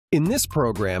In this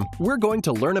program, we're going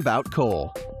to learn about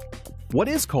coal. What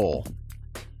is coal?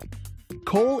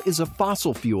 Coal is a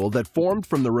fossil fuel that formed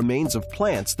from the remains of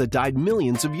plants that died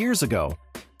millions of years ago.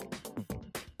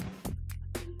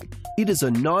 It is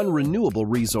a non-renewable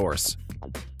resource.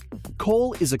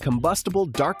 Coal is a combustible,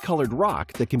 dark-colored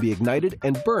rock that can be ignited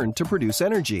and burned to produce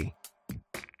energy.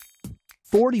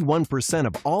 41%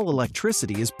 of all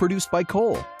electricity is produced by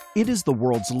coal. It is the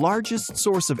world's largest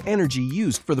source of energy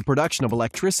used for the production of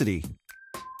electricity.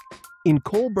 In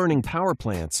coal-burning power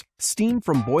plants, steam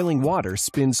from boiling water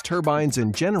spins turbines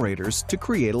and generators to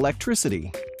create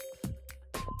electricity.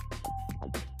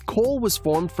 Coal was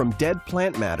formed from dead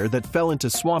plant matter that fell into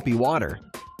swampy water.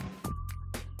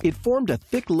 It formed a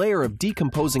thick layer of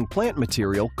decomposing plant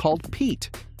material called peat.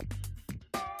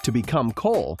 To become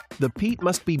coal, the peat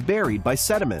must be buried by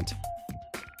sediment.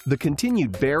 The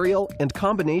continued burial and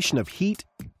combination of heat,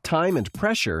 time, and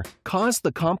pressure cause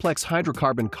the complex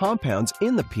hydrocarbon compounds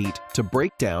in the peat to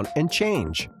break down and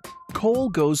change. Coal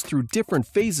goes through different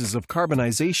phases of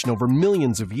carbonization over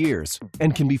millions of years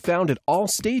and can be found at all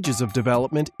stages of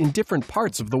development in different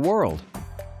parts of the world.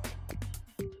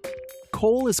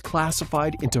 Coal is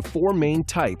classified into 4 main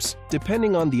types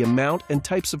depending on the amount and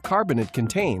types of carbon it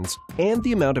contains and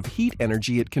the amount of heat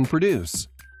energy it can produce.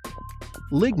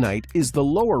 Lignite is the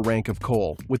lower rank of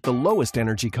coal with the lowest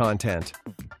energy content.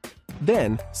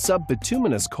 Then,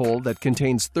 sub-bituminous coal that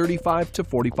contains 35 to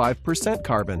 45%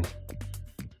 carbon.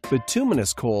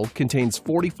 Bituminous coal contains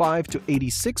 45 to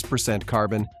 86%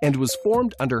 carbon and was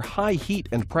formed under high heat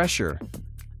and pressure.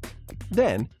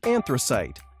 Then,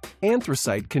 anthracite.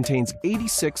 Anthracite contains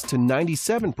 86 to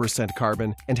 97%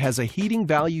 carbon and has a heating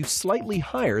value slightly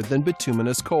higher than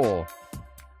bituminous coal.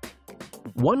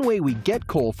 One way we get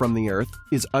coal from the earth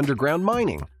is underground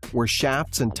mining, where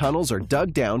shafts and tunnels are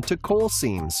dug down to coal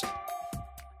seams.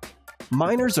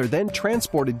 Miners are then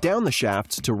transported down the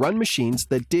shafts to run machines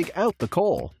that dig out the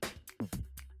coal.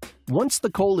 Once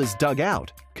the coal is dug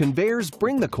out, conveyors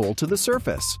bring the coal to the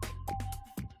surface.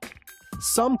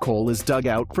 Some coal is dug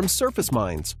out from surface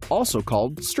mines, also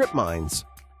called strip mines.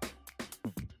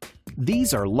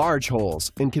 These are large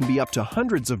holes and can be up to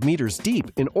hundreds of meters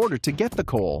deep in order to get the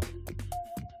coal.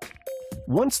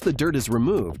 Once the dirt is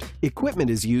removed, equipment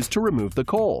is used to remove the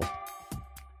coal.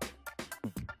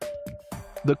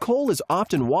 The coal is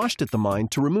often washed at the mine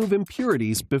to remove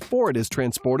impurities before it is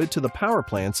transported to the power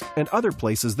plants and other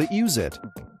places that use it.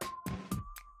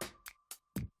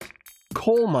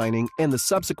 Coal mining and the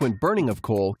subsequent burning of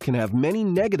coal can have many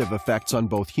negative effects on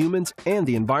both humans and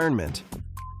the environment.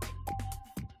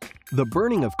 The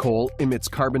burning of coal emits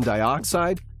carbon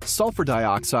dioxide, sulfur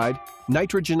dioxide,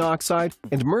 nitrogen oxide,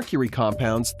 and mercury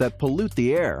compounds that pollute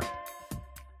the air.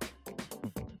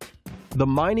 The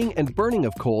mining and burning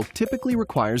of coal typically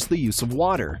requires the use of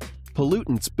water.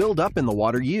 Pollutants build up in the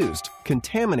water used,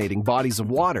 contaminating bodies of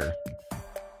water.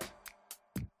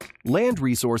 Land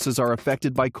resources are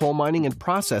affected by coal mining and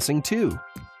processing too.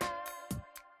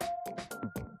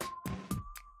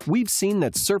 We've seen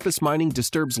that surface mining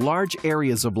disturbs large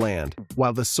areas of land,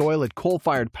 while the soil at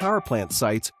coal-fired power plant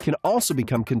sites can also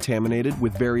become contaminated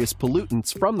with various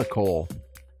pollutants from the coal.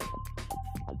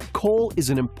 Coal is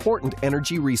an important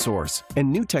energy resource,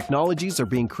 and new technologies are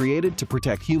being created to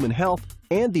protect human health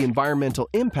and the environmental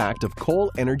impact of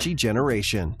coal energy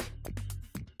generation.